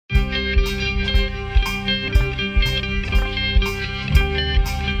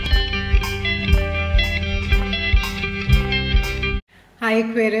Hi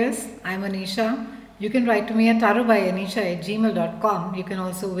Aquarius, I'm Anisha. You can write to me at tarotbyanisha@gmail.com. You can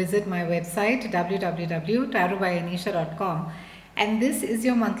also visit my website www.tarotbyanisha.com. And this is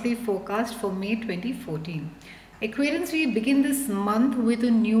your monthly forecast for May 2014. Aquarians, we begin this month with a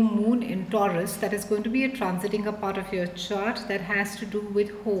new moon in Taurus that is going to be transiting a part of your chart that has to do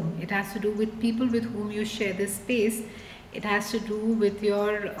with home. It has to do with people with whom you share this space. It has to do with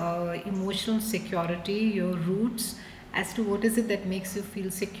your emotional security, your roots, as to what is it that makes you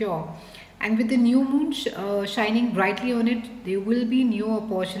feel secure. And with the new moon shining brightly on it, there will be new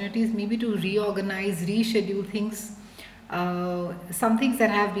opportunities, maybe to reorganize, reschedule things, some things that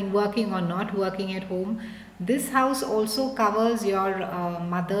have been working or not working at home. This house also covers your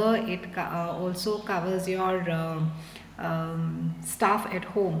mother. It also covers your staff at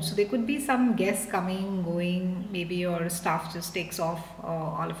home. So there could be some guests coming, going. Maybe your staff just takes off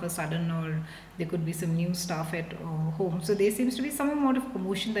all of a sudden, or there could be some new staff at home. So there seems to be some amount of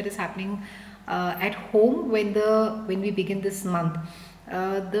commotion that is happening at home when we begin this month.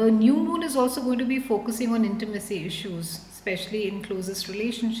 The new moon is also going to be focusing on intimacy issues, especially in closest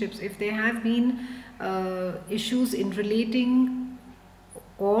relationships. If there have been issues in relating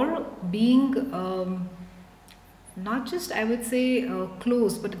or being not just, I would say,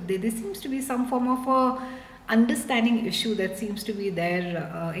 close, but there seems to be some form of a understanding issue that seems to be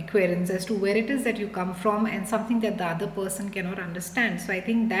there, Aquarians, as to where it is that you come from and something that the other person cannot understand. So I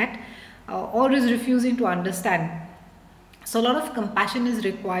think that or is refusing to understand. So a lot of compassion is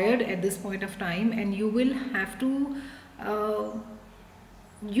required at this point of time, and you will have to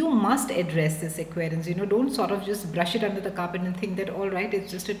you must address this, Aquarians. Don't sort of just brush it under the carpet and think that all right, it's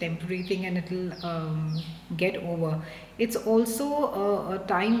just a temporary thing and it'll get over. It's also a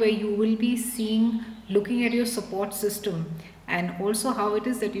time where you will be looking at your support system, and also how it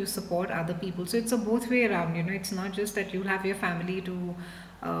is that you support other people. So it's a both way around. It's not just that you'll have your family to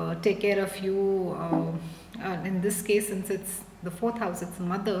take care of you. In this case, since it's the fourth house, it's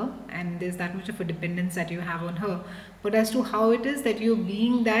mother, and there's that much of a dependence that you have on her. But as to how it is that you're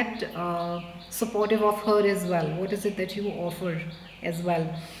being that supportive of her as well, what is it that you offer as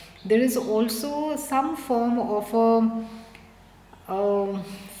well. There is also some form of a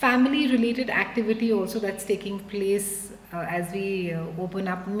family related activity also that's taking place as we open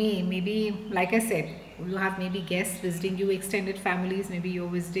up May. Maybe, like I said, you have maybe guests visiting you, extended families, maybe you're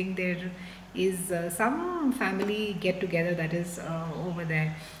visiting. There is some family get together that is over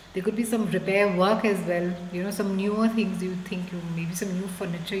there. There could be some repair work as well, some newer things you think, maybe some new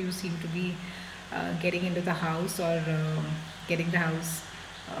furniture you seem to be getting into the house, or getting the house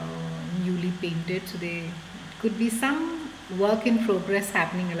newly painted. So there could be some work in progress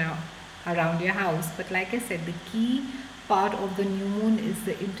happening around your house. But like I said, the key part of the new moon is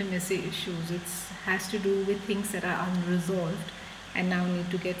the intimacy issues. It has to do with things that are unresolved and now need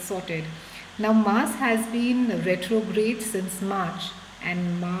to get sorted. Now Mars has been retrograde since March,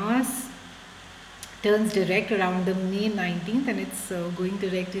 and Mars turns direct around the May 19th, and it's going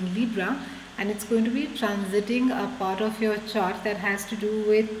direct in Libra, and it's going to be transiting a part of your chart that has to do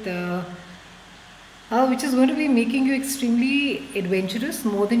with which is going to be making you extremely adventurous,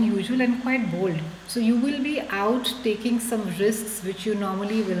 more than usual, and quite bold. So you will be out taking some risks which you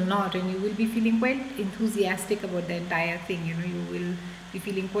normally will not, and you will be feeling quite enthusiastic about the entire thing. You will be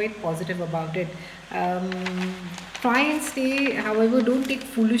feeling quite positive about it. Try and stay, however, don't take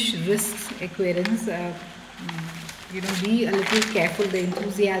foolish risks, Aquarians. Be a little careful. The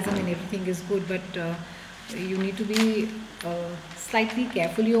enthusiasm and everything is good, but you need to be slightly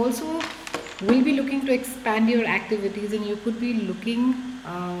careful. You also will be looking to expand your activities, and you could be looking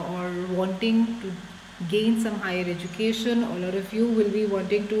or wanting to gain some higher education. A lot of you will be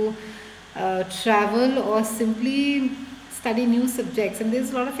wanting to travel or simply study new subjects, and there's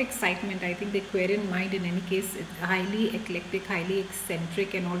a lot of excitement. I think the Aquarian mind, in any case, is highly eclectic, highly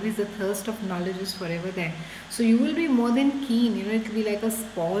eccentric, and always the thirst of knowledge is forever there. So you will be more than keen. It will be like a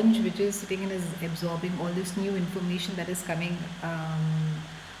sponge which is sitting and is absorbing all this new information that is coming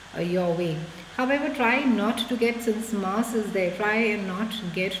your way. However, try not to get, since Mars is there, try and not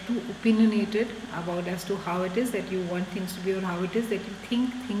get too opinionated about as to how it is that you want things to be, or how it is that you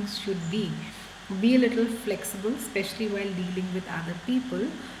think things should be. Be a little flexible, especially while dealing with other people,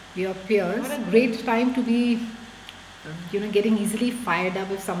 your peers. Not a great time to be getting easily fired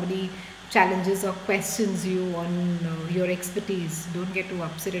up if somebody challenges or questions you on your expertise. Don't get too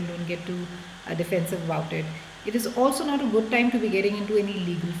upset and don't get too defensive about it. It is also not a good time to be getting into any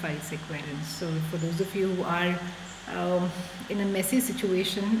legal fights, Aquarians. So for those of you who are in a messy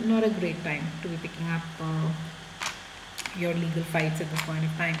situation, not a great time to be picking up your legal fights at this point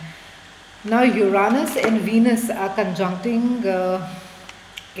of time. Now Uranus and Venus are conjuncting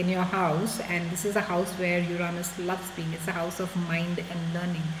in your house, and this is a house where Uranus loves being. It's a house of mind and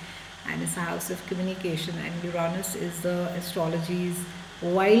learning, and it's a house of communication. And Uranus is the astrology's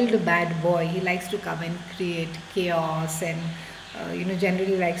wild bad boy. He likes to come and create chaos, and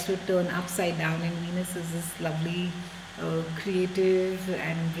generally likes to turn upside down. And Venus is this lovely, creative,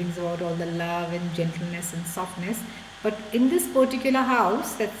 and brings about all the love and gentleness and softness. But in this particular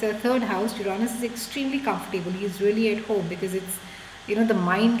house, that's the third house, Uranus is extremely comfortable. He's really at home because it's, the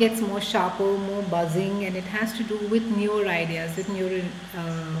mind gets more sharper, more buzzing, and it has to do with newer ideas, with newer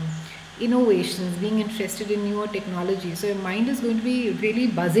innovations, being interested in newer technology. So your mind is going to be really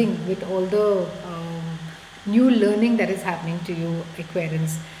buzzing with all the new learning that is happening to you,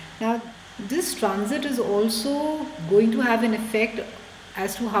 Aquarians. Now, this transit is also going to have an effect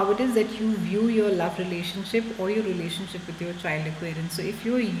as to how it is that you view your love relationship or your relationship with your child, Aquarian. So if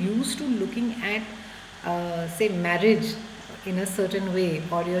you're used to looking at, say, marriage in a certain way,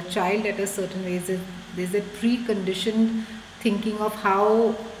 or your child at a certain way, there's a preconditioned thinking of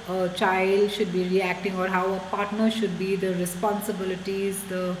how a child should be reacting, or how a partner should be, the responsibilities,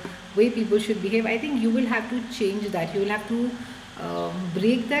 the way people should behave. I think you will have to change that. You will have to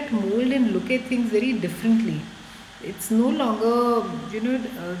break that mold and look at things very differently. It's no longer,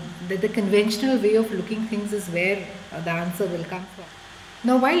 the conventional way of looking things is where the answer will come from.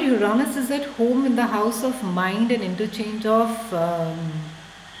 Now, while Uranus is at home in the house of mind and interchange of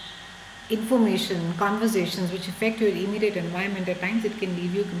information, conversations which affect your immediate environment, at times it can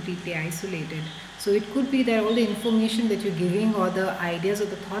leave you completely isolated. So it could be that all the information that you're giving, or the ideas or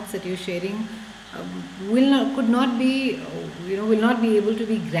the thoughts that you're sharing will not be able to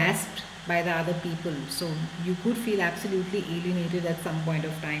be grasped by the other people. So you could feel absolutely alienated at some point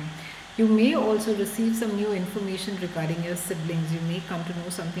of time. You may also receive some new information regarding your siblings. You may come to know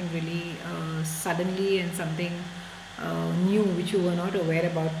something really suddenly, and something new which you were not aware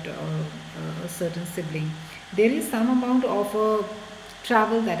about a certain sibling. There is some amount of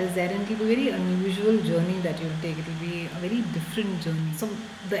travel that is there, and it will be a very unusual journey that you will take. It will be a very different journey. So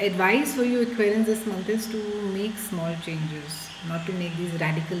the advice for you, Aquarians, this month is to make small changes, not to make these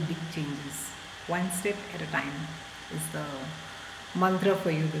radical big changes. One step at a time is the mantra for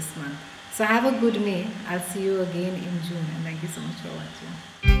you this month. So have a good May. I'll see you again in June, and thank you so much for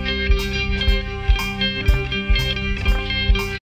watching.